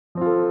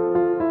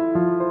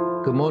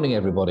Good morning,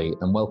 everybody,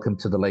 and welcome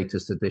to the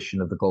latest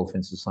edition of the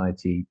Golfing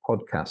Society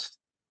podcast.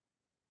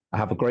 I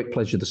have a great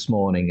pleasure this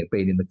morning of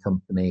being in the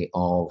company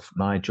of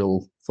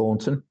Nigel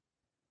Thornton.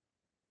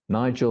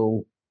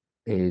 Nigel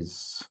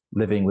is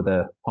living with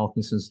a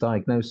Parkinson's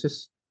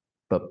diagnosis,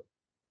 but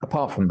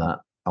apart from that,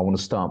 I want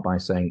to start by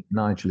saying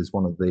Nigel is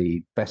one of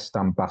the best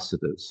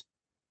ambassadors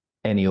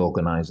any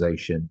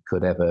organisation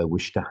could ever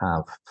wish to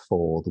have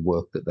for the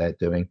work that they're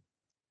doing.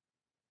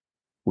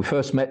 We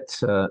first met,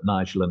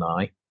 Nigel and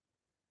I,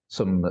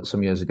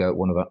 some years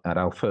ago at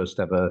our first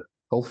ever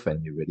golf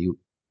venue, really,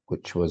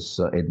 which was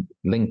in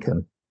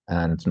Lincoln.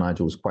 And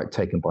Nigel was quite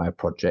taken by a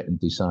project and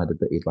decided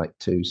that he'd like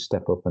to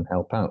step up and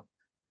help out.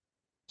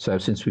 So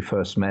since we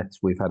first met,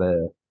 we've had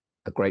a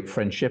great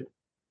friendship.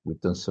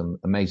 We've done some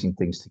amazing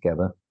things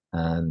together.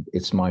 And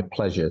it's my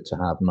pleasure to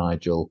have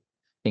Nigel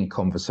in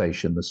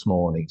conversation this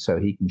morning so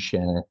he can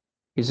share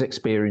his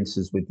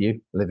experiences with you,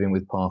 living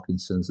with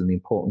Parkinson's, and the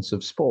importance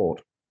of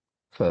sport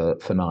for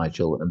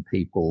Nigel and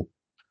people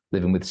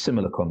living with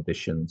similar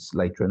conditions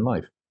later in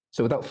life.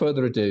 So without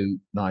further ado,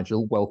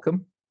 Nigel,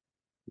 welcome.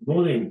 Good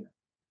morning.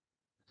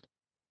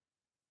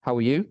 How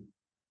are you?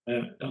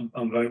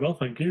 I'm very well,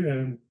 thank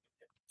you.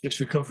 Just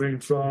recovering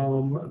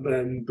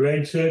from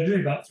brain surgery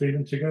about 3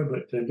 months ago,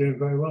 but doing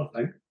very well,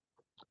 thanks.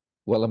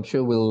 Well, I'm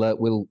sure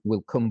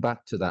we'll come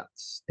back to that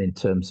in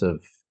terms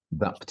of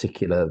that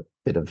particular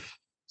bit of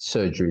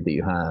surgery that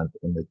you had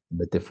and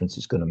the difference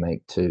it's going to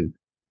make to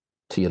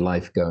your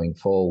life going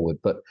forward.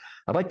 But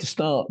I'd like to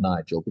start,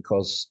 Nigel,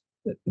 because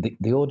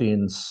the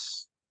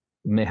audience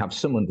may have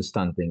some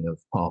understanding of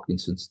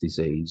Parkinson's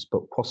disease,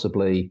 but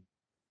possibly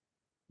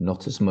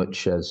not as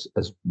much as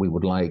we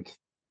would like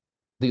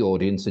the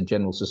audience and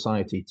general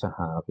society to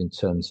have in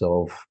terms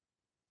of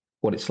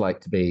what it's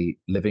like to be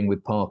living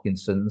with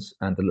Parkinson's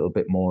and a little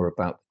bit more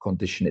about the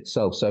condition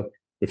itself. So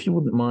if you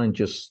wouldn't mind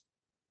just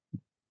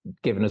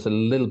giving us a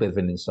little bit of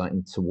an insight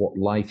into what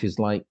life is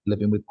like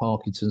living with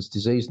Parkinson's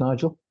disease,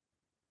 Nigel.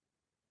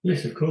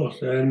 Yes, of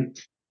course.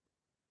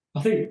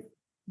 I think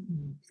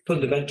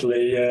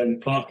fundamentally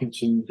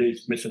Parkinson's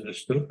is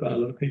misunderstood by a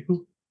lot of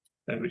people,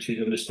 which is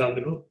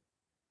understandable.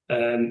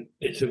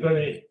 It's a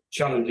very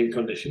challenging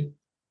condition.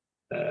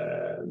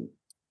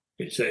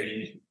 It's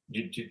a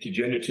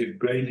degenerative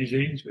brain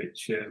disease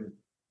which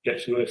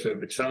gets worse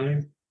over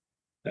time.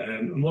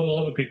 And what a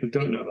lot of people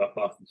don't know about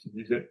Parkinson's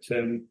is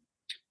that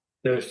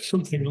there's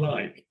something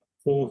like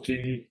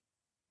 40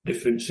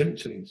 different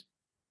symptoms.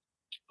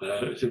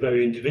 It's a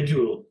very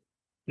individual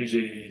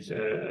disease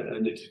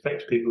and it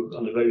affects people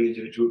on a very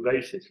individual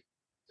basis.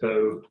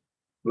 So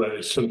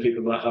whereas some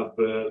people might have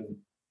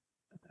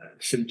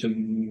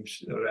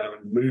symptoms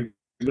around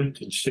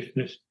movement and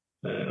stiffness,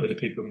 other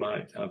people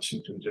might have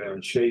symptoms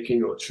around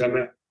shaking or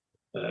tremor.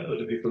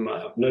 Other people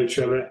might have no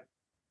tremor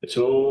at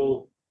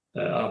all.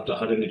 I've not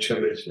had any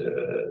tremors,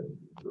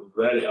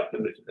 rarely have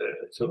them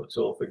at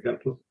all, for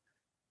example.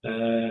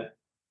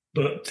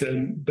 But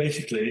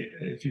basically,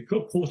 if you've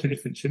got 40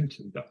 different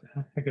symptoms, that's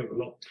a heck of a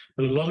lot.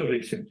 And a lot of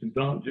these symptoms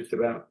aren't just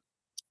about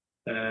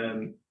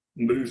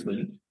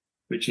movement,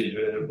 which is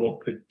what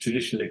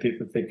traditionally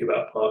people think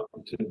about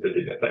Parkinson's, that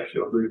it affects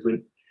your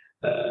movement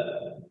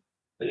and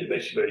it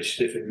makes you very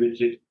stiff and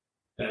rigid.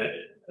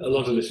 A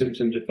lot of the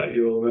symptoms affect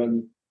your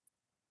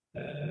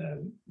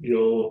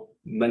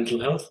mental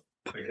health,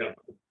 for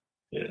example.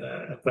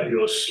 Affect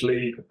your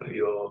sleep, affect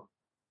your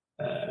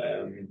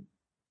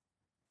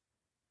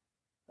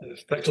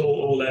affect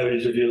all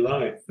areas of your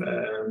life.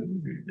 A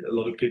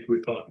lot of people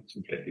with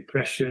Parkinson's get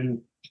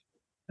depression.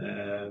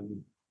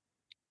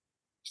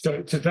 So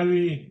it's a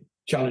very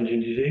challenging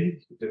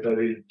disease. It's a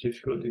very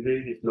difficult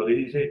disease. It's not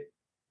easy.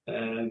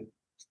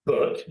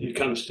 But you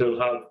can still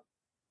have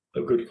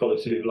a good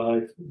quality of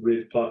life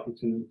with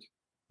Parkinson's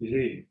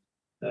disease.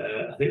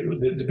 I think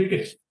the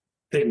biggest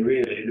thing,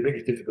 really, the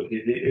biggest difficulty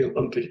is the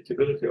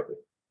unpredictability of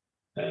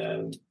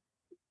it.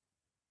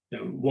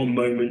 One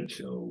moment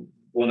or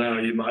 1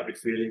 hour you might be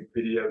feeling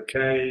pretty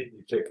okay,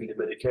 you're taking your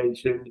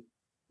medication,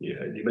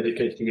 your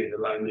medication is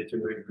allowing you to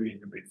move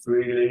reasonably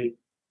freely,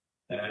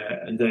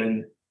 and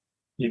then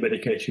your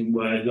medication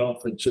wears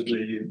off and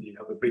suddenly you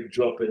have a big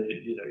drop and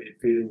you're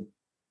feeling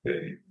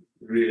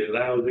really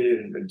lousy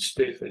and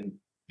stiff and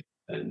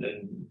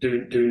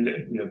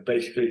doing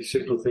basically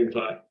simple things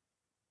like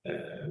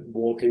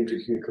walking,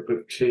 drinking a cup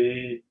of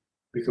tea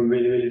become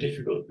really, really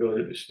difficult,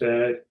 going up the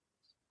stairs.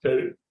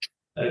 So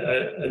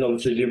and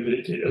obviously the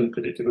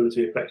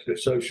unpredictability affects your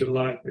social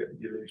life.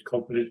 You lose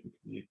confidence.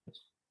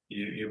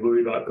 You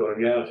worry about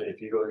going out, and if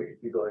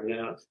you're going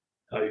out,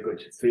 how you're going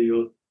to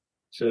feel.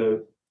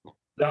 So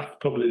that's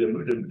probably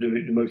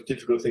the most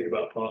difficult thing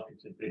about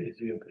Parkinson's is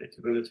the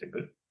unpredictability.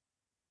 But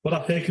what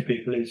I say to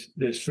people is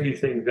there's 3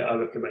 things that I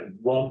recommend.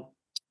 1,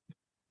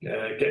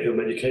 get your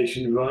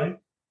medication right.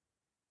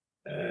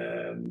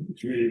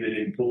 It's really,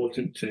 really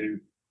important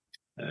to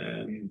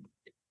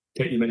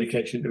take your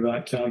medication at the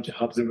right time, to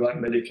have the right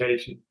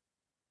medication,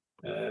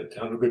 to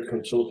have a good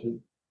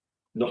consultant,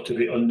 not to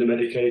be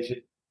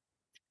under-medicated.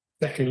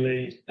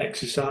 Secondly,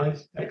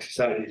 exercise.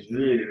 Exercise is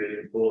really,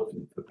 really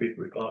important for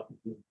people with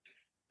Parkinson's.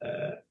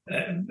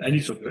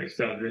 any sort of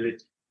exercise really.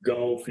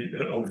 Golf,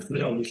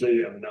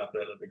 obviously, I mean, I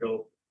play a lot of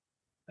golf.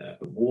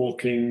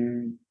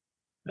 Walking,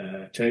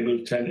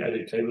 table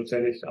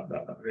tennis,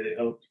 that really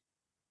helps.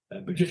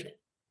 But just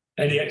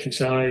any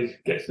exercise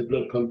gets the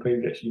blood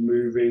pumping, gets you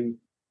moving,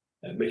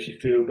 makes you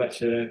feel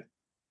better.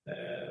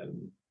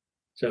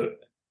 So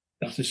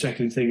that's the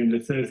second thing. And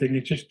the third thing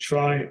is just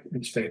try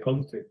and stay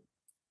positive.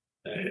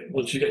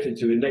 Once you get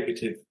into a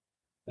negative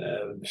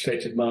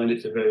state of mind,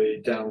 it's a very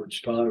downward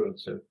spiral.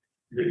 So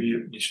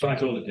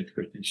despite all the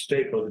difficulties,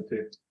 stay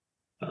positive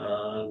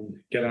and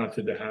get out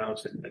of the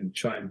house and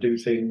try and do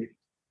things.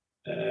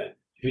 If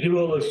you do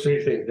all those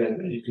three things,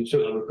 then you can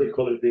still have a good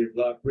quality of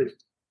life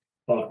with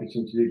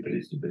Parkinson's disease, but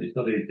it's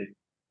not easy.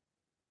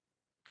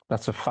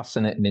 That's a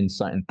fascinating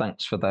insight, and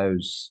thanks for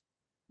those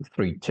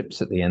 3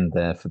 tips at the end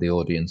there for the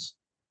audience.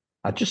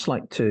 I'd just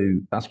like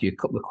to ask you a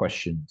couple of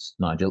questions,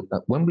 Nigel.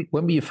 When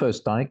were you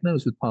first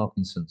diagnosed with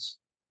Parkinson's?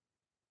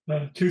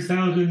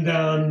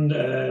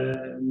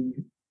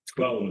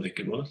 2012, I think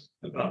it was,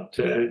 about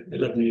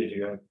 11 years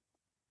ago.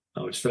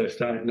 I was first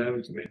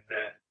diagnosed. I mean,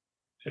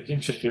 it's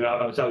interesting.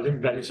 I was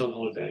in Venice on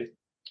holiday,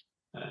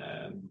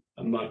 and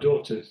my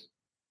daughters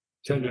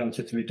turned around and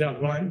said to me, "Dad,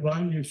 why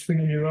are you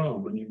swinging your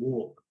arm when you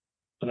walk?"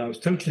 And I was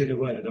totally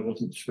unaware that I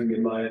wasn't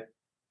swinging my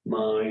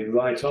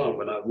right arm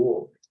when I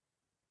walked.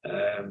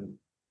 And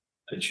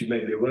she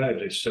made me aware of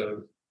this.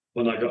 So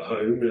when I got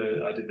home,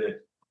 I did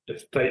the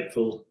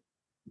fateful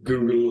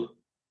Google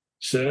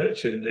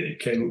search, and it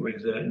came up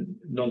with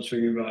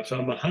non-swinging right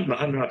arm. My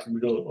handwriting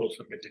was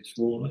also getting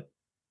smaller.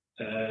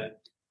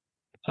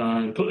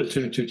 And put the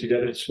two and two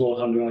together, small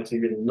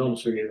handwriting and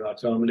non-swinging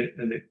right arm,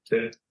 and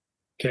it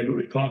came up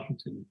with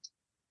Parkinson.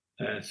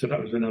 So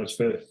that was when I was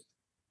first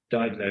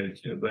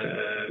diagnosed,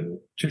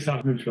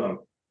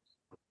 2012.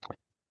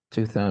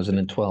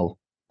 2012.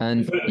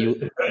 And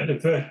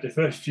the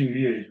first few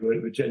years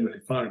were generally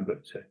fine,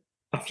 but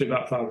after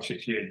about 5 or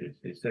 6 years,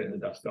 it's then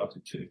that I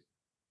started to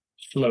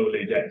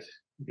slowly get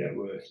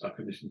worse. My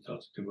condition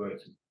started to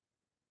worsen.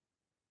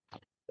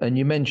 And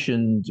you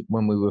mentioned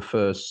when we were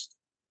first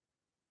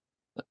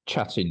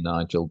chatting,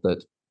 Nigel,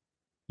 that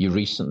you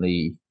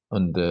recently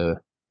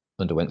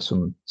underwent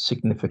some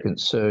significant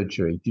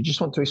surgery. Do you just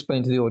want to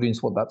explain to the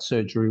audience what that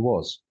surgery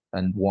was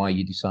and why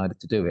you decided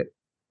to do it?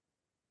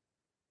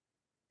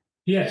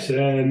 Yes,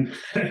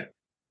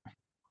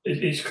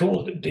 it's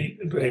called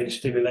deep brain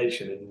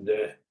stimulation, and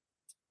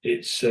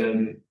it's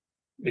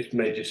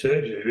major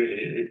surgery.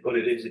 Really, what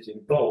it is, it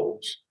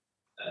involves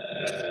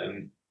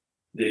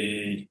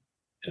the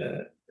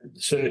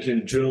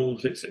surgeon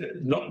drills. It's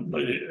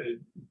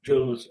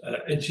drills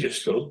into your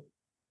skull.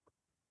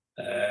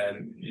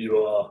 You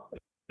are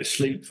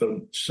asleep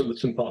from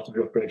some part of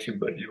the operation,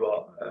 but you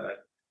are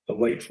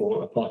awake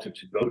for a part of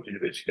the road. It's a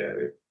bit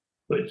scary,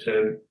 but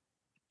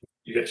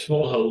you get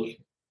small holes.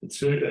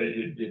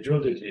 You're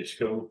drilled into your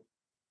skull.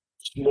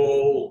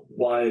 Small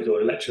wires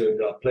or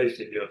electrodes are placed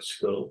in your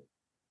skull.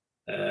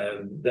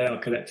 They are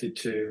connected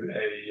to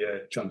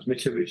a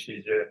transmitter, which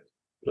is a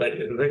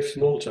very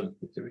small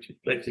transmitter, which is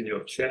placed in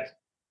your chest.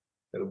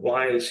 The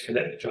wires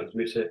connect the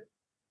transmitter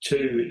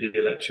to the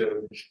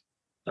electrodes,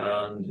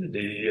 and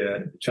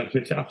the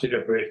transmitter, after the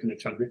operation, the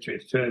transmitter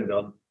is turned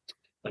on,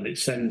 and it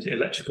sends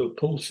electrical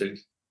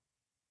pulses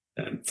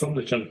from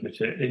the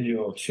transmitter in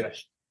your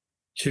chest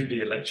to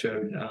the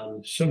electrode,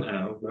 and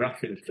somehow,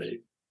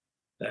 miraculously,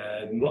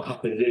 what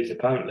happens is,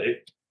 apparently,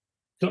 it's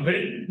not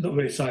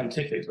very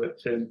scientific, but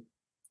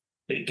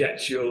it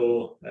gets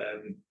your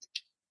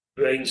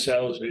brain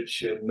cells,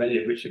 which many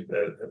of which have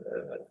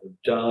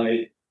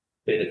died,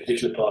 in a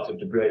particular part of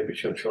the brain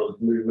which controls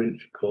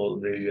movement,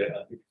 called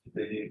the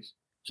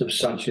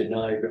substantia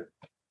nigra.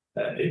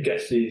 It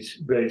gets these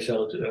brain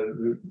cells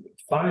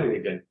firing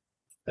again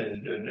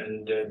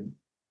and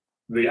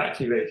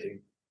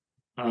reactivating.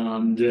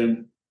 And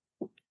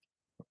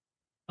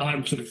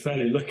I'm sort of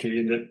fairly lucky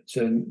in that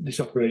this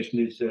operation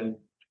is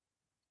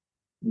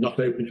not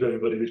open to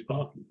everybody with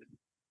Parkinson.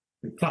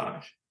 In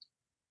fact,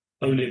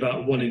 only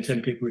about 1 in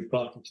 10 people with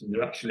Parkinson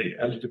are actually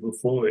eligible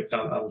for it.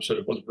 I'm sort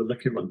of one of the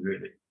lucky ones,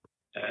 really.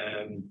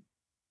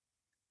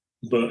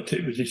 But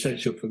it was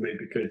essential for me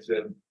because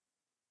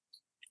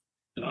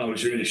I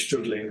was really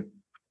struggling.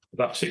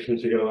 About 6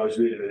 months ago, I was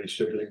really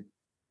struggling.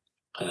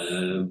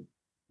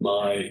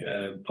 My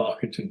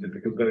Parkinson's had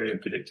become very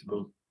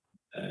unpredictable.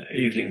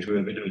 Evenings were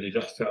a bit of a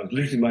disaster. I was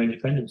losing my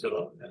independence a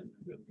lot, and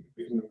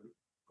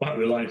quite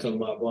reliant on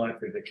my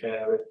wife as a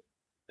carer,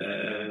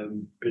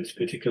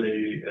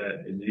 particularly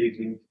in the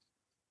evenings.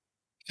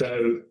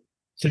 So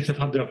since I've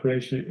had the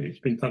operation, it's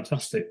been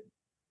fantastic.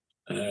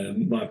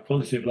 My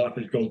quality of life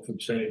has gone from,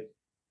 say,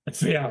 a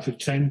 3 out of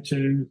 10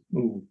 to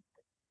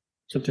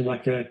something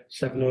like a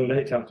 7 or an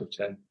 8 out of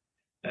 10.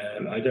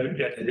 I don't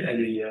get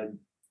any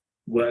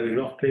wearing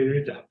off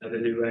periods. I haven't had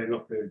any wearing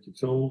off periods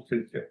at all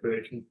since the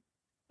operation.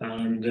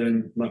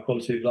 And my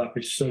quality of life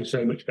is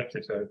so much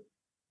better. So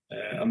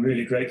I'm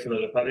really grateful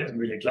that I've had it. I'm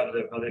really glad that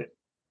I've had it.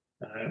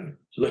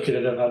 Lucky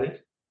that I've had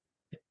it.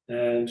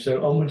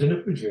 So onwards and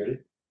upwards, really.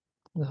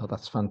 No,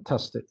 that's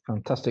fantastic,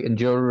 fantastic, and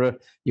your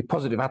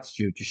positive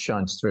attitude just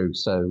shines through.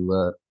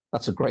 So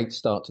that's a great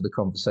start to the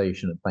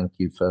conversation, and thank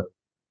you for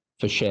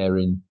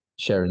sharing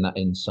that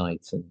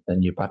insight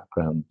and your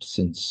background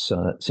since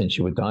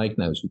you were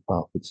diagnosed with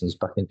Parkinson's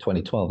back in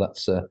 2012.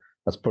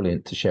 That's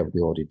brilliant to share with the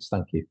audience.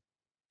 Thank you.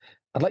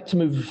 I'd like to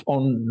move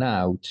on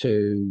now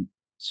to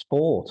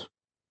sport,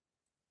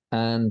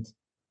 and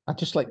I'd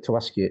just like to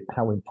ask you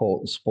how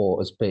important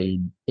sport has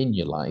been in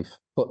your life,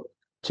 but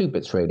two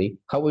bits really.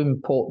 How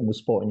important was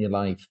sport in your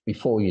life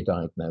before your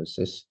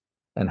diagnosis,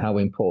 and how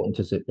important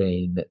has it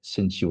been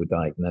since you were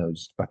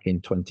diagnosed back in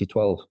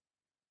 2012?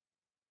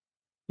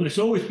 Well, it's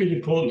always been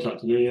important,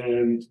 actually.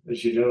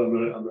 As you know,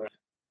 I'm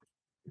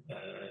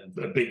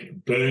a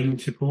big Burnley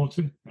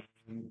supporter.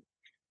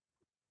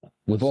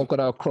 We've all got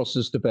our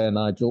crosses to bear,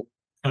 Nigel.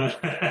 I'm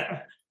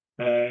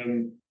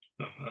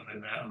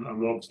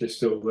obviously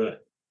still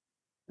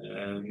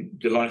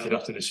delighted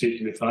after the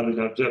season we've had, and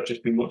I've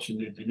just been watching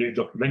the new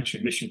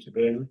documentary, Mission to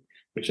Burnley,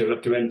 which I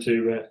recommend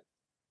to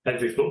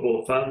every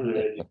football fan.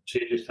 You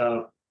see just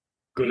how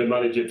good a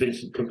manager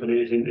Vincent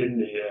Kompany is in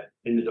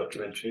the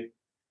documentary.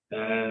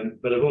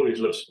 But I've always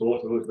loved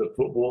sport. I've always loved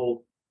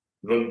football,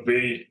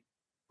 rugby.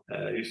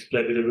 I used to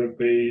play a bit of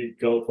rugby,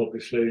 golf,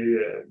 obviously.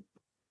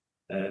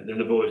 Then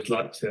I've always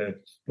liked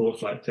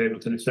sports like table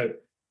tennis. So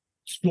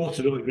sport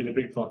has always been a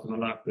big part of my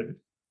life. But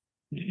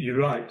you're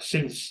right.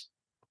 Since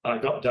I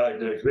got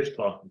diagnosed with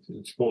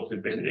Parkinson's, sport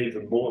has been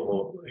even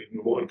more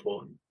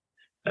important.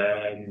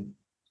 I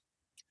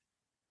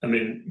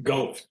mean,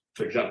 golf,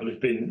 for example, has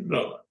been,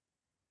 well,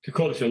 to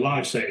call it a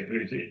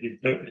lifesaver,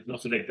 it's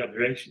not an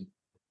exaggeration.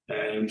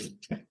 You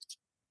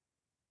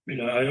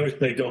know, I always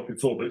played golf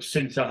before, but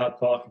since I had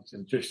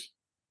Parkinson's, just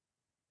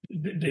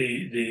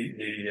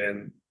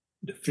the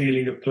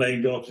feeling of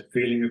playing golf, the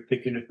feeling of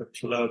picking up a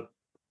club,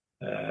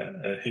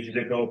 hitting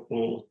a golf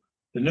ball,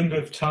 the number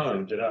of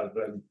times that I've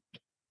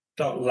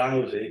felt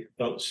lousy,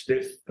 felt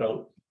stiff,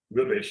 felt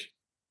rubbish,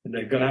 and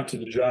then gone out to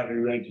the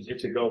driving range and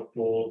hit a golf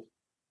ball,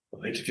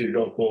 or hit a few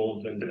golf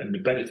balls, and the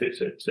benefits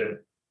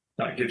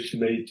that gives to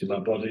me, to my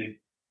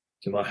body,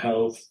 to my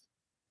health,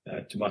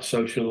 to my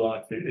social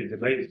life is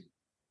amazing.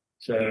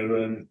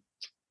 So,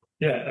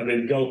 yeah, I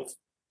mean, golf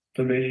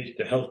for me,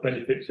 the health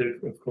benefits,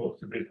 of course,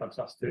 have been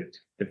fantastic.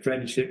 The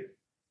friendship,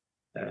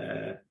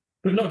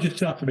 but not just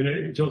that. I mean,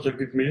 it's also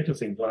given me other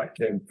things like,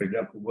 for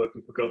example,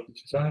 working for Golfing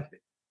Society.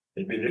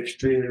 It's been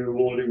extremely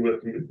rewarding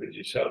working with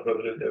yourself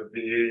over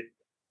the year.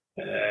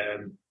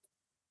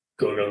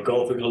 Going on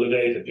golfing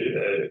holidays.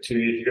 2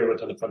 years ago, I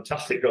went on a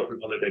fantastic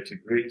golfing holiday to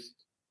Greece,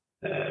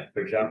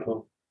 for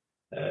example.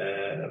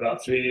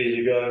 About 3 years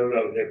ago,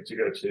 I was able to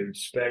go to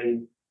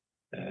Spain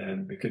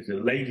because the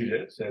ladies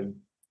at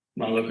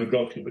my local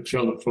golf club at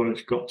Cheltenham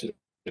Forest got to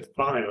the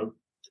final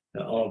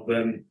of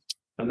a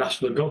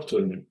national golf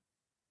tournament.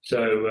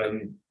 So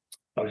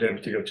I was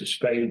able to go to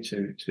Spain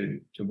to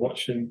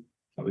watch them.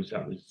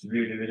 That was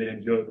really, really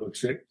enjoyable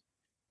trip.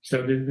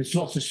 So there's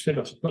lots of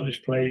spin-offs. It's not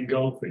just playing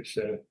golf. It's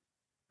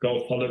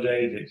golf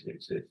holidays.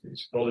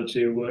 It's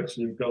volunteer works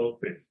in golf.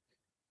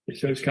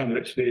 It's those kind of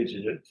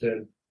experiences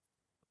that,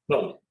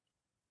 well,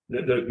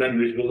 those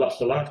memories will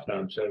last a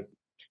lifetime. So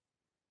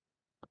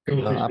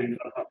golf has been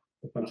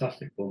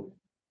fantastic for me.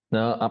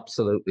 No,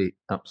 absolutely,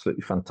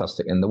 absolutely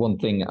fantastic. And the one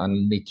thing I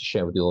need to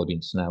share with the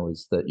audience now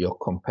is that your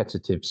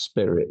competitive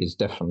spirit is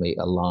definitely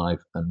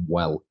alive and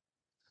well.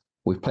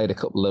 We've played a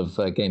couple of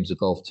games of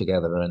golf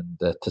together, and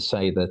to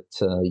say that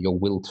your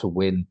will to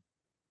win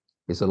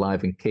is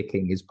alive and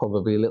kicking is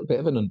probably a little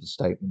bit of an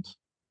understatement.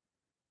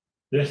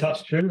 Yes,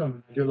 that's true. I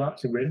do like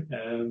to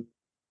win.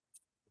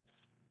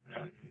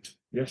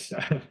 Yes,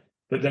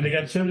 but then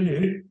again, so do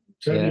you.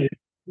 So do you.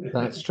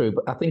 That's true,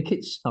 but I think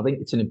it's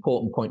an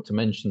important point to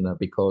mention that,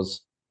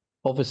 because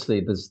obviously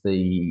there's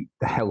the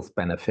health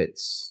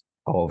benefits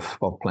of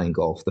playing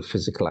golf, the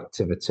physical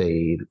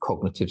activity, the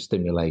cognitive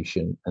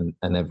stimulation,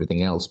 and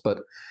everything else.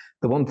 But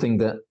the one thing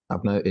that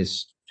I've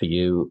noticed for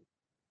you,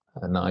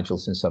 Nigel,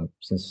 since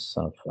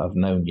I've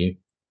known you,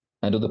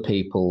 and other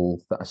people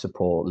that I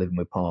support living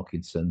with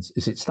Parkinson's,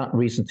 is it's that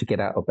reason to get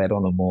out of bed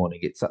on a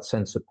morning. It's that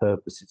sense of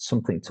purpose. It's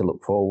something to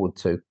look forward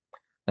to.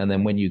 And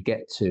then when you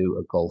get to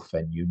a golf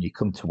venue and you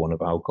come to one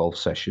of our golf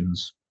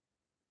sessions,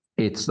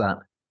 it's that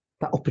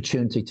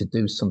opportunity to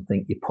do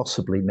something you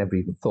possibly never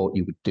even thought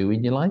you would do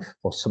in your life,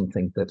 or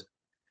something that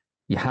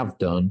you have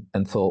done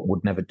and thought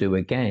would never do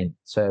again.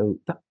 So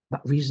that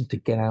reason to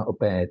get out of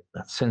bed,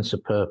 that sense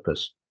of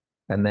purpose,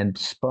 and then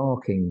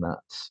sparking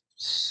that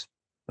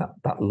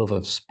love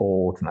of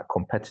sport and that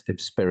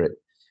competitive spirit,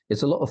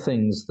 is a lot of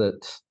things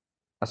that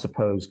I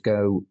suppose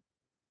go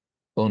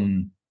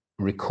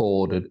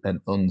unrecorded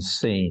and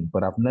unseen,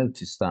 but I've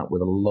noticed that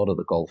with a lot of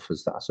the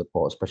golfers that I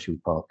support, especially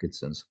with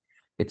Parkinson's,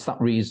 it's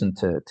that reason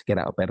to get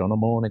out of bed on a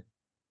morning.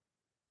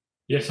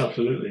 Yes,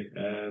 absolutely.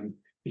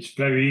 It's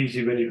very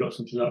easy when you've got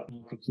something like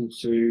Parkinson's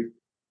to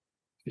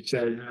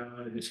say,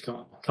 no, I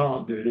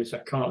can't do this, I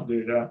can't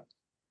do that,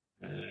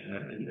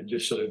 and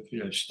just sort of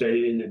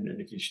stay in.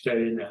 And if you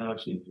stay in the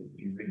house, you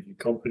lose your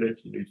confidence,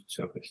 you lose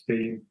your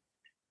self-esteem.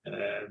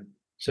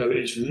 So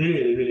it's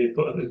really, really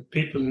important.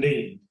 People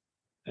need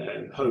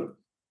hope.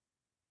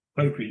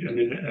 Hope is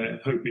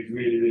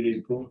really, really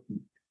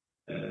important.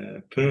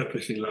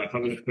 Purpose in life,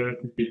 having a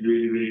purpose is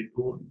really, really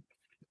important.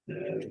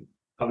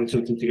 Having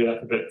something to get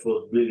out of bed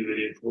for is really,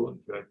 really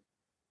important. So,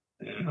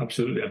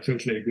 absolutely, I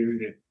totally agree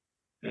with you.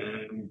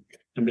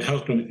 And the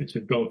health benefits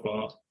of golf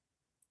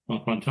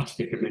are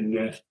fantastic. I mean,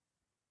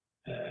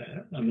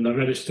 I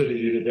read a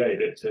study the other day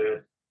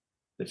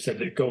that said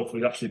that golf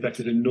was actually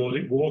better than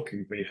Nordic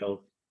walking for your health.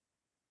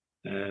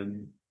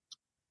 And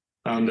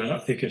I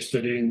think a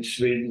study in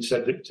Sweden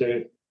said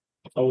that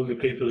older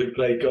people who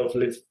play golf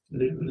live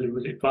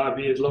was it 5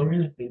 years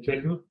longer in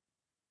general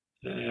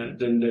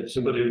than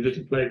somebody who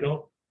doesn't play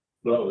golf.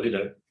 Well, you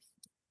know,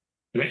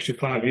 an extra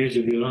 5 years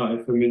of your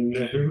life. I mean,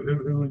 who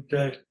would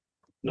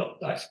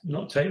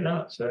not take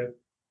that? So.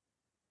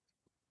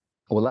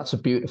 Well, that's a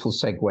beautiful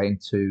segue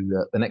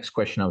into the next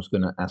question I was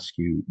going to ask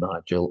you,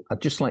 Nigel. I'd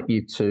just like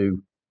you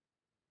to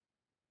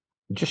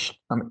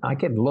I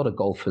get a lot of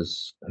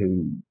golfers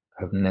who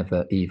have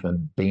never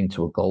even been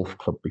to a golf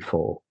club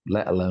before,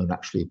 let alone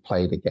actually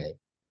played a game.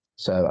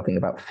 So I think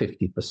about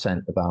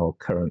 50% of our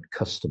current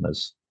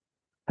customers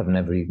have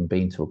never even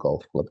been to a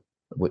golf club,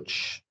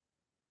 which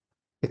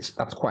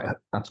that's quite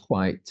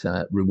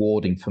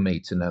rewarding for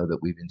me to know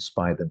that we've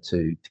inspired them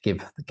to give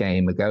the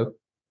game a go,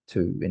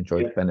 to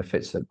enjoy the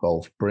benefits that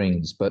golf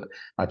brings. But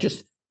I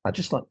just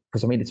like,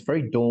 because I mean, it's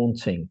very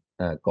daunting,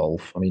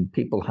 golf. I mean,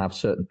 people have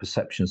certain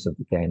perceptions of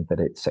the game, that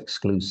it's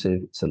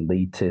exclusive, it's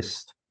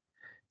elitist,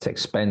 it's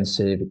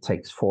expensive, it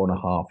takes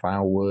 4.5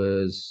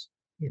 hours,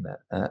 you know,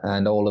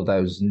 and all of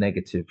those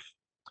negative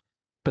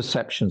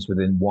perceptions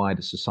within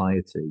wider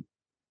society.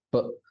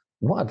 But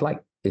what I'd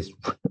like is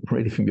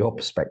really, from your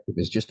perspective,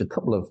 is just a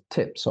couple of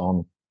tips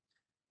on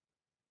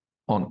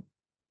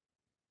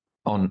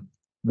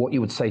what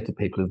you would say to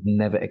people who've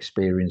never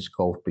experienced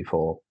golf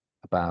before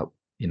about,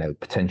 you know,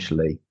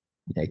 potentially,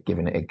 you know,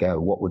 giving it a go.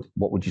 What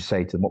would you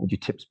say to them? What would your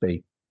tips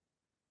be?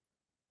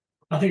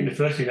 I think the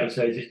first thing I'd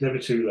say is it's never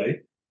too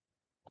late.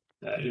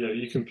 You know,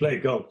 you can play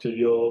golf till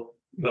you're,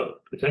 well,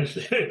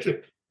 potentially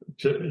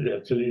till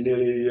you're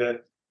nearly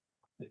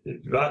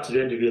right to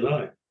the end of your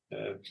life.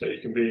 So you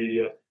can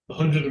be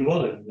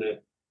 101 and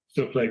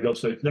still play golf.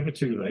 So it's never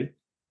too late.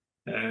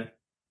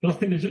 But I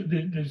think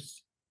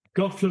there's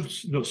golf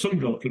clubs. No, some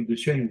golf clubs are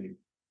changing,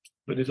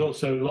 but there's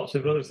also lots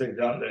of other things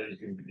out there.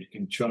 You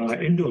can try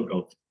indoor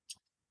golf.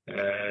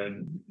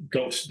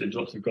 There's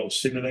lots of golf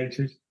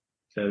simulators,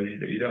 so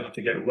you don't have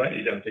to get wet,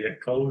 you don't have to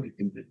get cold. You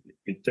can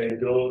stay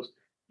indoors.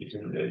 You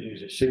can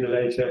use a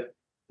simulator.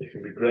 It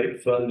can be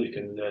great fun. You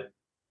can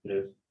you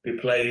know, be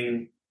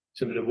playing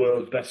some of the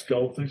world's best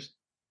golfers,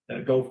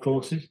 golf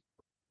courses.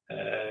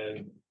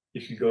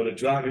 You can go to a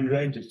driving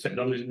range. There's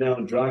technology now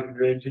on driving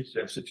ranges,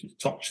 such as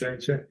Top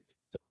Tracer.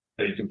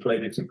 So you can play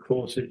different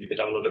courses. You can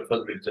have a lot of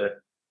fun with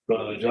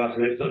going on a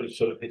driving range, not just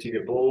sort of hitting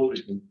a ball.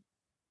 You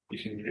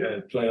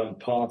can play on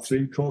par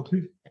 3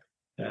 courses,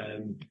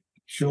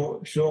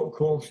 short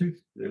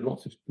courses. There are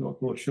lots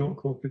more short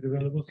courses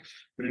available.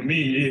 But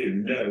me,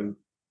 you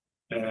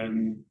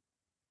know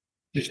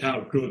just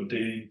how good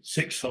the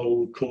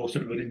 6-hole course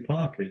at Running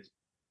Park is.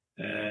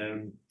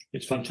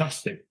 It's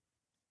fantastic.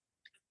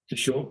 It's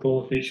a short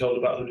course, each hole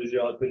about 100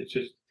 yards, but it's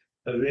just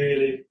a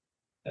really,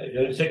 you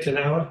know, it takes an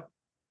hour.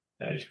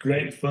 It's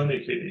great fun.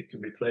 It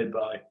can be played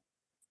by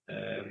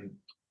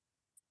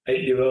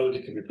 8-year-olds,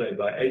 it can be played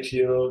by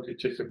 80-year-olds.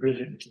 It's just a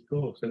brilliant little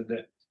course, and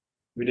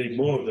we need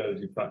more of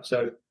those, in fact.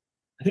 So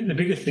I think the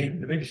biggest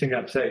thing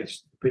I'd say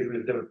is to people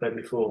who've never played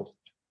before,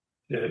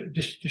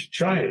 just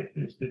try it.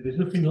 There's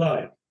nothing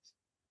like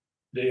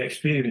the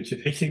experience of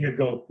hitting a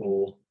golf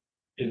ball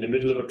in the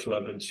middle of a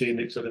club and seeing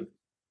it sort of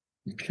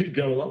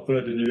go a lot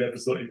further than you ever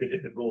thought you could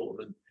hit the ball.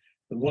 And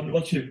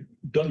once you've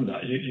done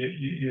that,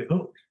 you're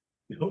hooked.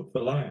 You're hooked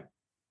for life.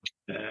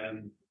 I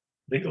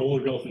think all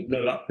golfers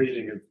know that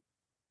feeling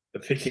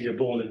of hitting a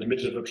ball in the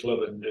middle of a club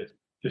and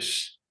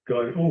just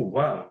going, oh,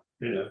 wow,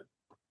 you know,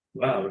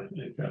 wow,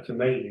 that's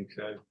amazing.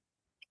 So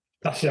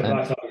that's the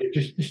advice I give.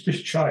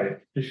 Just try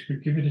it. Just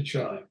give it a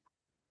try.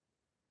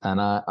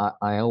 And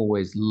I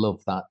always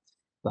love that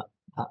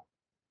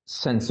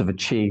sense of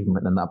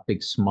achievement and that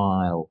big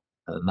smile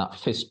and that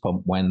fist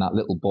pump when that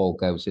little ball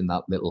goes in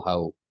that little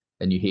hole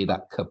and you hear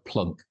that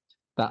kerplunk.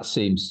 That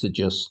seems to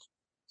just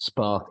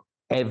spark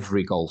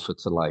every golfer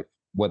to life,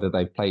 whether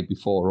they've played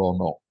before or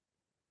not.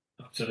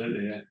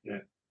 Absolutely, yeah.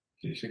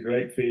 It's a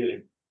great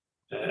feeling,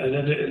 and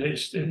then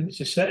it's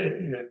a set.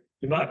 You know,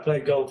 you might play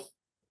golf,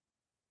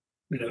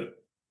 you know,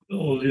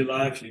 all your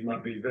life. You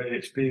might be a very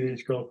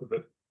experienced golfer,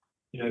 but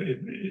you know,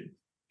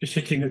 just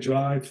hitting a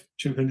drive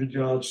 200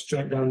 yards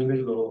straight down the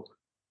middle, or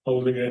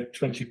holding a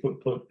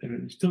 20-foot putt,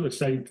 and it's still the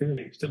same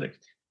feeling.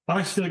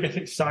 I still get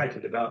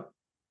excited about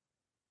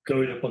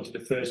going up onto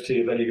the first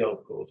tee of any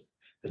golf course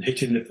and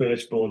hitting the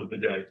first ball of the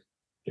day.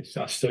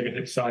 I still get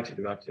excited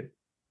about it.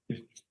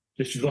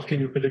 Just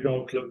rocking up at a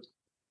golf club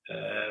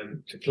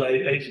to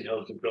play 18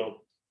 holes of golf,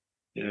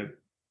 you know,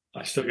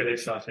 I still get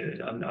excited,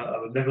 and I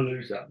will never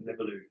lose that.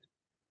 Never lose.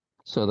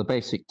 So the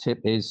basic tip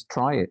is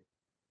try it.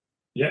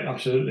 Yeah,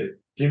 absolutely.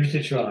 Give it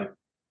a try.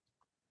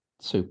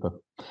 Super.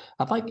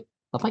 I'd like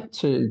I'd like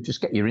to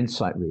just get your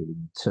insight really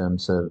in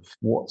terms of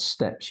what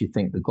steps you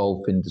think the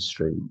golf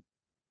industry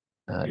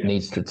Yeah.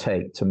 needs to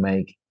take to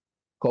make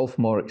golf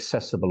more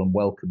accessible and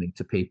welcoming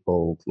to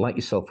people like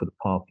yourself with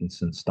a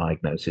Parkinson's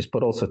diagnosis,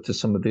 but also to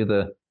some of the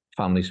other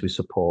families we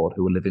support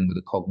who are living with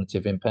a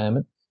cognitive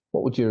impairment.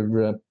 What would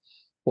your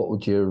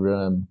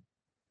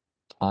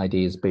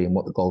ideas be, and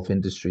what the golf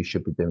industry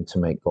should be doing to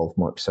make golf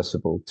more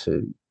accessible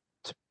to,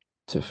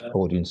 to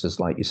audiences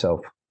like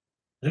yourself?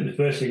 I think the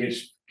first thing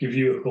is give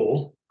you a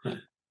call.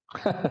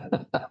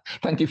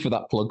 Thank you for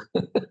that plug.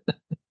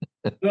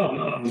 No,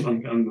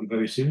 I'm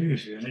very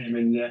serious, really. I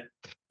mean,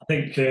 I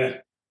think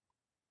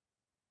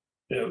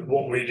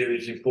what we do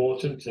is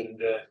important,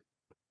 and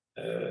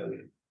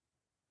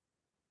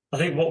I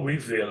think what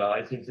we've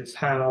realised is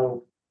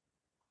how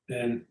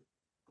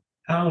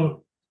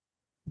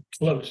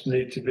clubs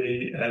need to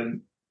be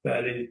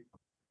fairly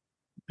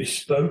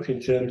bespoke in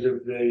terms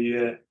of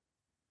the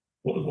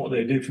what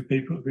they do for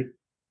people.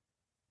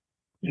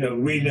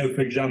 We know,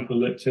 for example,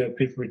 that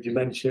people with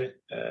dementia,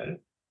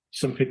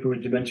 some people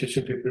with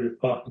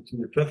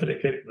Parkinson, are perfectly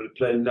capable of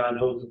playing 9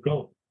 holes of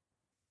golf.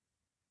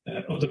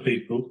 Other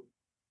people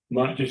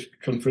might just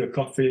come for a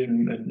coffee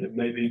and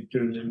maybe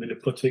do a little bit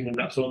of putting, and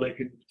that's all they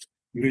can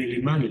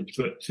really manage.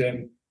 But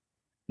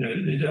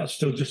that's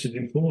still just as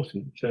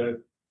important. So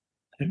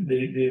I think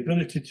the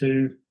ability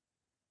to,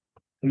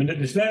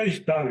 there's various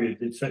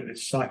barriers.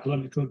 There's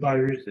psychological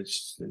barriers,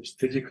 there's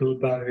physical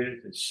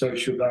barriers, there's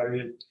social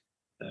barriers,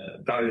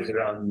 barriers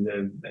around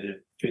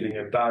feeling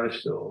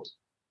embarrassed or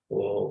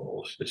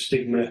the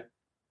stigma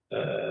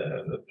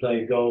of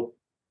playing golf.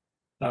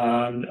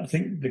 And I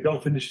think the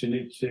golf industry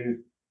needs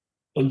to,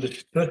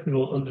 first of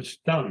all,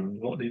 understand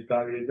what these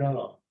barriers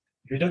are.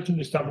 If you don't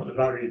understand what the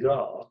barriers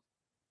are,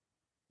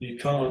 you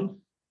can't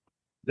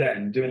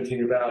then do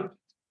anything about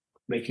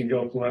making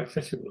golf more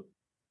accessible.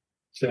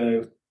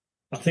 So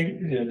I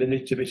think there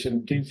needs to be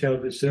some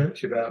detailed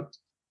research about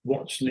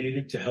what's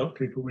needed to help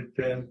people with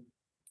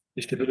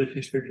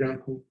disabilities, for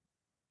example.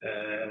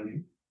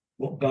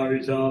 What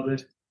barriers are there?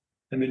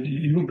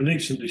 You wouldn't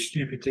believe some of the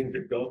stupid things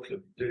that golf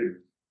clubs do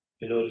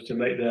in order to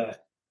make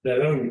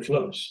their own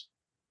clubs,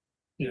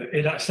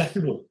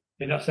 inaccessible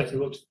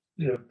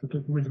to, for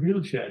people with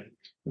wheelchairs.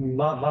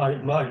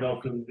 My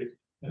golf club is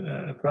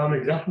a prime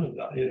example of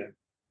that.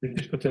 We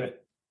just put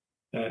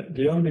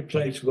the only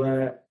place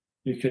where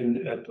you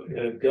can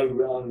go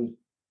around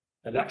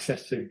and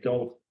access the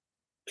golf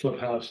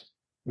clubhouse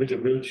with a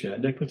wheelchair,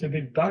 and they put a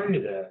big barrier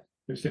there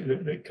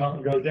that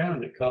can't go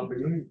down, it can't be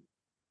moved.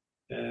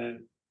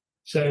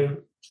 So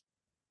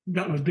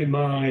that would be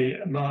my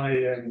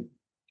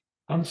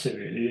answer,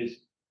 really. Is,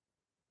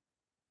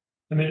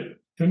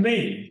 for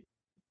me,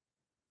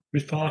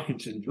 with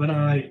Parkinson's, when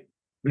I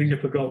ring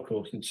up a golf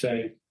course and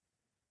say,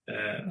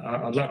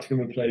 I'd like to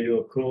come and play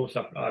your course,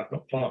 I've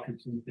got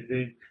Parkinson's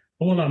disease,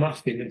 all I'm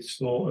asking is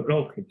for a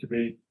golf club to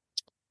be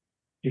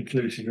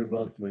inclusive and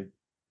welcoming.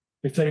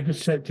 If they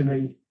just said to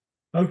me,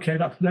 okay,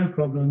 that's no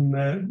problem,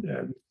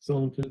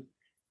 Thornton,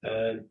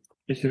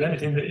 is there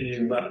anything that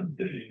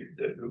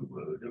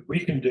we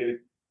can do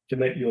to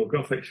make your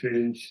golf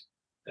experience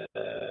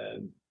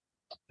an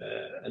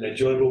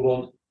enjoyable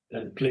one?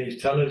 And please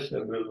tell us,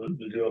 and we'll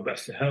do our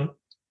best to help.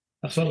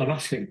 That's all I'm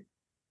asking.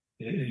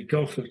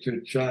 Golfers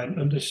to try and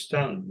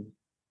understand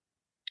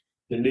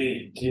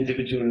the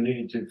individual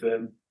needs of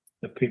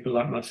people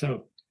like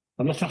myself.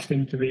 I'm not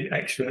asking them to be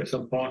experts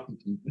on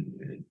Parkinson.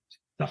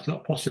 That's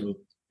not possible.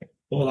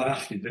 All I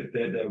ask is that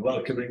they're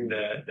welcoming,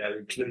 they're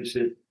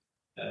inclusive,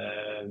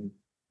 and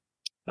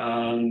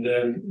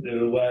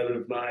they're aware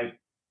of my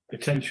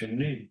potential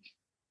needs.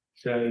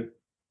 So,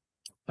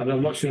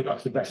 I'm not sure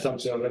that's the best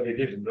answer I've ever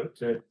given, but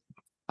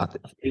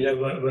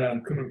where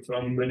I'm coming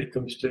from when it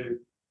comes to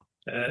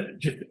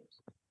just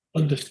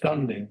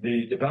understanding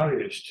the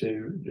barriers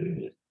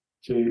to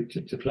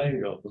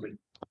playing golf.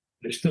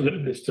 There's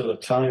still a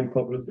time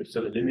problem, there's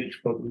still an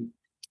image problem,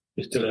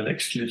 there's still an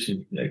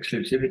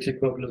exclusivity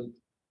problem.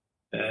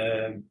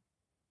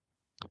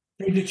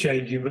 Things are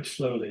changing, but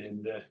slowly.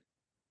 And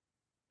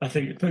I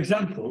think, for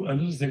example,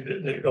 another thing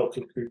that golf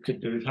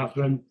could do is have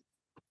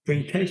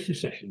free taster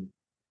sessions.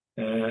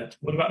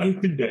 What about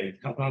open days?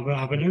 Have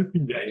an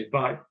open day,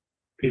 invite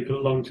people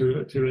along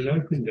to an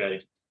open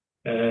day.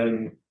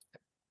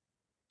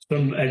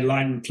 Some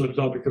enlightened clubs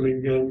are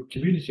becoming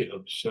community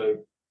hubs,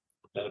 so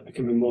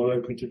becoming more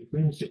open to the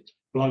community.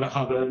 Rather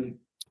have a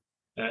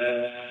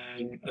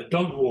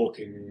dog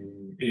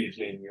walking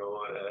evening or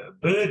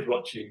bird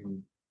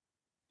watching,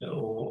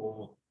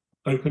 or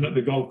open up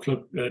the golf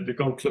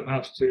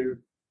clubhouse to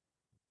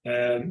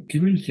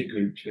community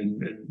groups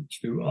and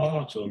through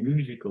art or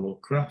music or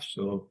crafts,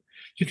 or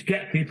just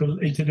get people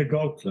into the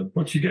golf club.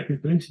 Once you get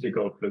people into the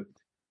golf club,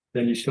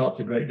 then you start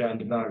to break down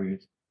the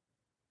barriers.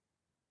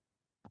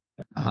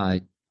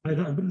 The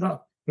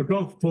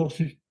golf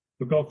forces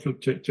the golf club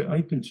to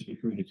open to the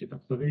community.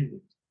 That's not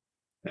easy.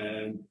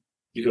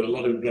 You've got a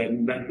lot of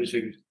members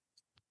who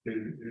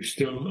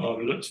still are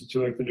reluctant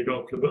to open the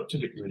golf club up to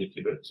the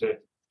community, but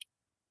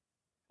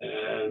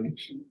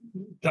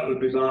That would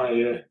be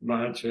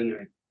my answer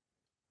anyway.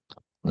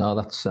 No,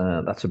 that's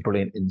a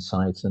brilliant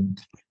insight. And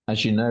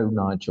as you know,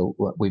 Nigel,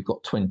 we've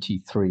got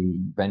 23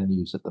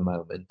 venues at the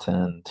moment,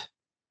 and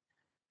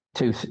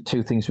two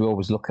things we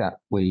always look at.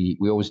 We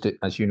always do,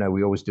 as you know,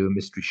 we always do a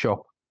mystery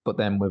shop, but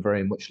then we're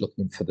very much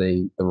looking for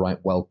the right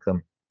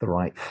welcome, the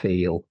right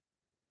feel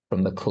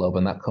from the club,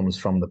 and that comes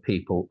from the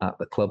people at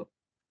the club.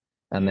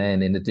 And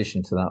then in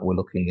addition to that, we're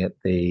looking at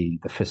the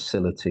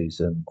facilities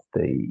and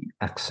the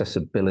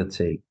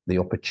accessibility, the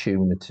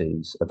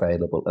opportunities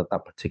available at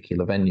that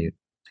particular venue.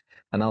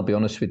 And I'll be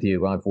honest with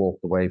you, I've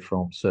walked away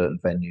from certain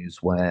venues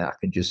where I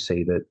can just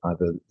see that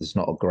either there's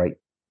not a great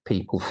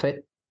people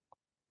fit,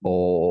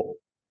 or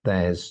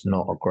there's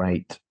not a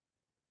great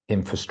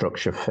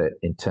infrastructure fit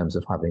in terms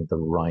of having the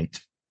right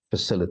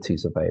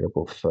facilities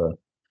available for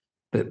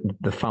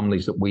the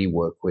families that we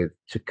work with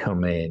to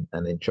come in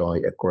and enjoy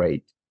a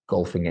great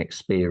golfing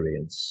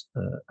experience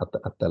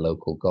at the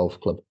local golf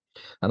club.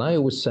 And I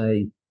always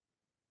say,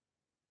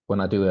 when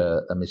I do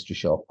a mystery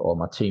shop, or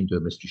my team do a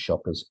mystery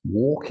shop, is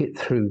walk it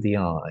through the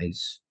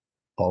eyes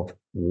of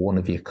one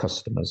of your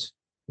customers,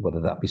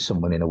 whether that be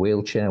someone in a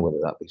wheelchair, whether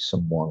that be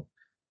someone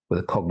with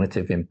a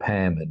cognitive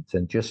impairment,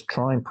 and just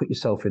try and put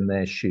yourself in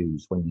their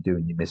shoes when you're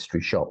doing your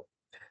mystery shop.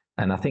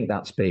 And I think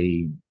that's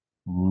been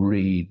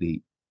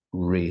really,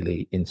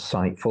 really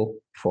insightful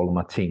for all of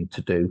my team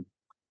to do,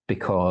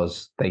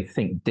 because they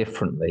think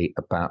differently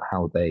about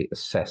how they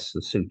assess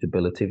the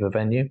suitability of a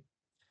venue.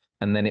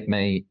 And then it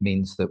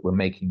means that we're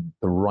making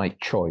the right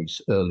choice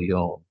early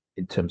on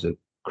in terms of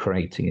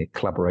creating a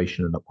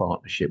collaboration and a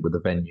partnership with a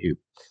venue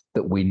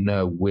that we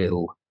know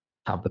will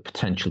have the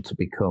potential to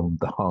become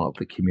the heart of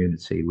the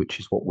community, which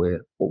is what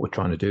we're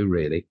trying to do,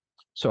 really.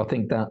 So I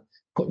think that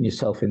putting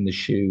yourself in the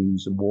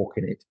shoes and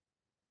walking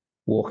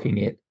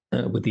it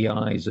with the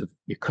eyes of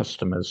your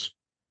customers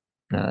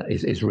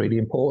is really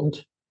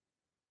important.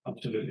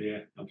 Absolutely,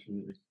 yeah,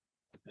 absolutely.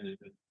 And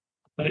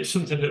it's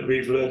something that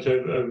we've learned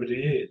over the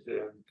years.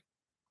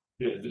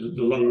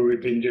 The longer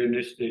we've been doing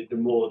this, the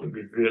more that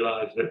we've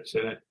realised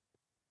that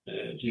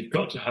you've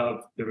got to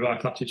have the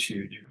right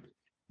attitude.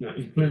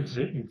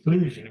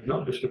 Inclusion is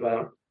not just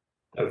about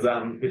a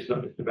ramp, it's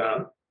not just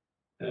about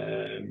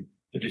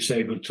a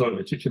disabled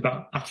toilet, it's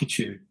about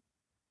attitude.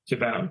 It's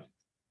about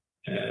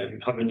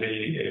having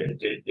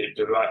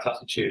the right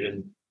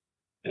attitude.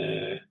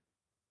 And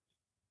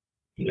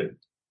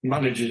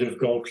managers of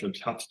golf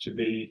clubs have to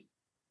be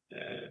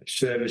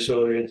service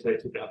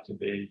orientated, they have to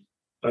be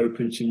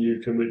open to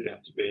newcomers, they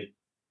have to be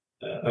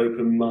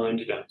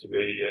open-minded, they have to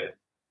be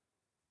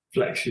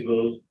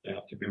flexible, they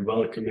have to be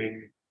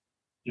welcoming.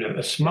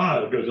 A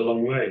smile goes a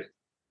long way.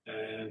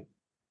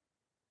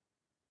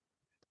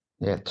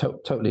 Yeah,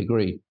 totally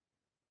agree.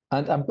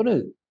 And I'm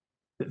going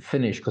to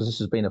finish, because this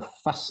has been a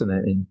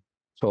fascinating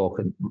talk,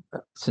 and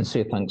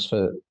sincere thanks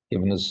for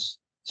giving us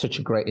such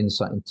a great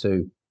insight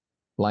into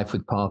life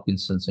with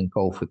Parkinson's and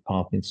golf with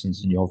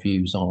Parkinson's, and your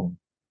views on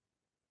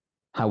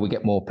how we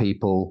get more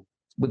people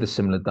with a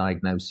similar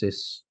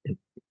diagnosis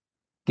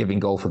giving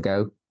golf a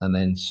go, and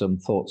then some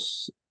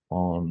thoughts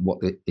on what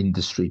the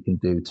industry can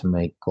do to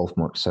make golf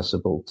more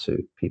accessible to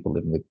people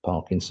living with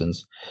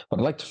Parkinson's. But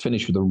I'd like to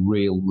finish with a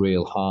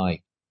real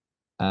high,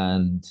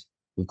 and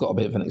we've got a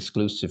bit of an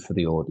exclusive for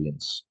the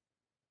audience.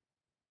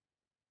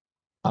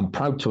 I'm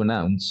proud to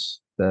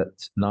announce that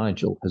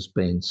Nigel has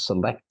been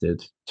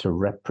selected to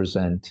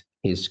represent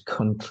his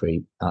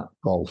country at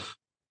golf.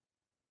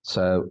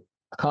 So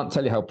I can't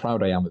tell you how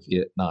proud I am of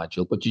you,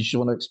 Nigel, but do you just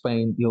want to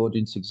explain the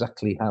audience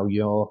exactly how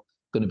you're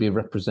going to be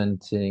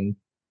representing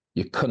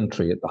your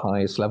country at the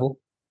highest level?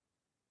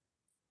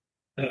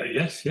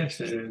 Yes.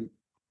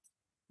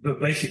 But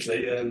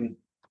basically, I'm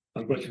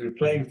going to be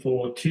playing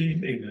for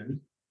Team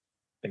England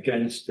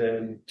against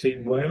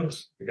Team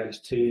Wales,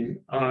 against Team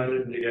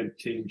Ireland, against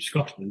Team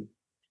Scotland,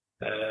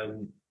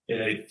 in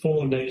a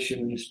Four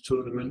Nations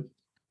tournament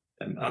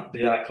at the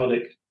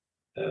iconic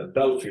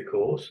Belfry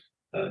course,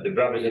 the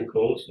Brabazon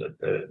course,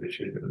 which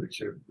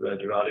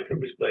the Riley Cup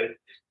was played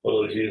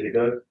all those years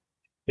ago,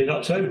 in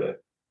October.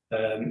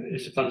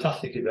 It's a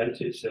fantastic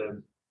event. It's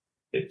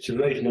to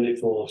raise money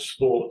for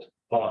Sport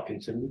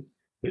Parkinson,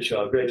 which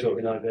are a great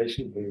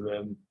organisation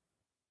who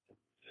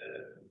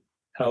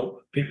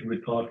help people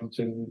with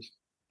Parkinson's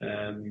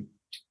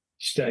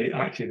stay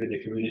active in the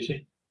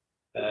community.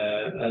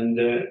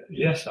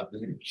 Yes, I've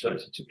been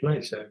selected to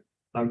play. So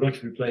I'm going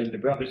to be playing the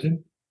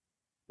Brabazon,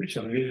 which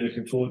I'm really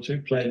looking forward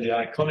to, playing the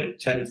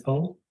iconic 10th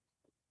hole.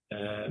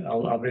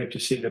 I'll be able to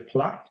see the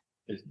plaque,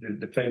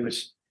 the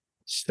famous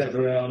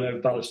Severiano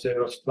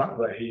Ballesteros plaque,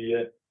 where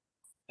he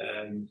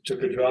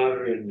took a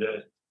driver and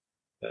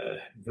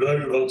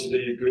drove onto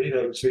the green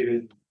over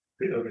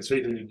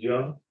 300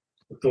 yards.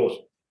 Of course,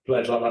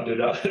 players like that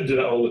do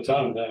that all the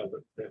time now,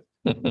 but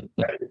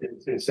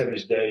in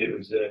Severi's day, it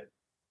was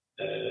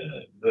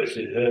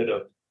virtually unheard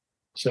of.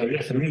 So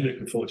yes, I'm really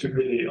looking forward to it.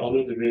 Really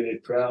honoured and really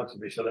proud to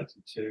be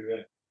selected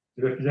to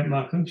represent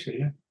my country.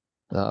 Yeah,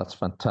 that's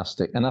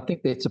fantastic, and I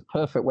think it's a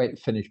perfect way to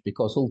finish,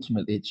 because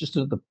ultimately it's just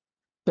another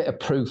bit of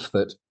proof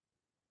that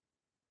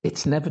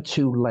it's never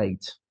too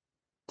late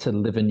to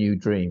live a new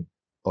dream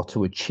or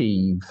to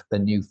achieve a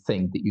new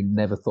thing that you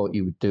never thought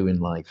you would do in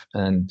life.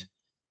 And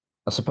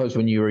I suppose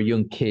when you were a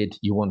young kid,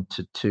 you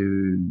wanted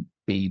to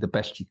be the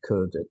best you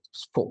could at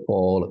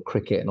football, at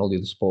cricket, and all the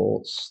other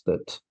sports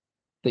that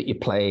you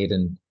played,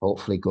 and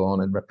hopefully go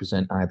on and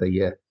represent either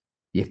your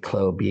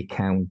club, your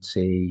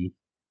county,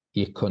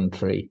 your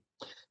country.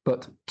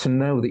 But to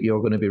know that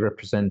you're going to be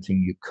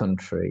representing your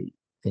country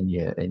in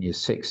your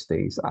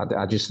 60s,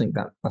 I just think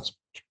that's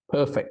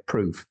perfect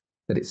proof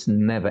that it's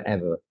never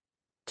ever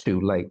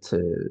too late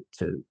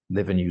to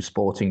live a new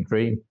sporting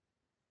dream.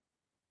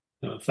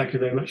 Thank you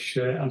very much,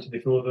 Anthony,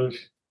 for all those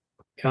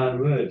kind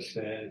words.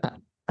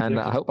 And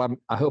I hope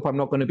I'm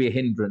not going to be a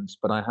hindrance,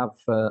 but I have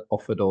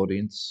offered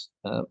audience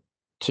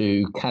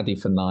to caddy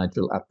for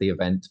Nigel at the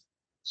event,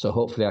 so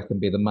hopefully I can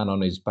be the man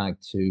on his back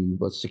to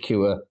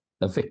secure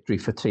a victory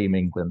for Team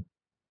England.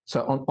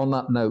 So on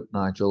that note,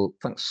 Nigel,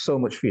 thanks so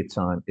much for your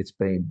time. It's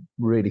been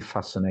really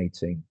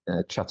fascinating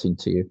chatting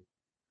to you,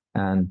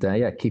 and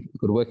yeah, keep up the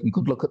good work and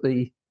good luck at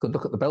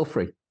the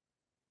Belfry.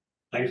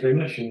 Thanks very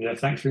much, and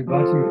thanks for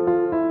inviting me.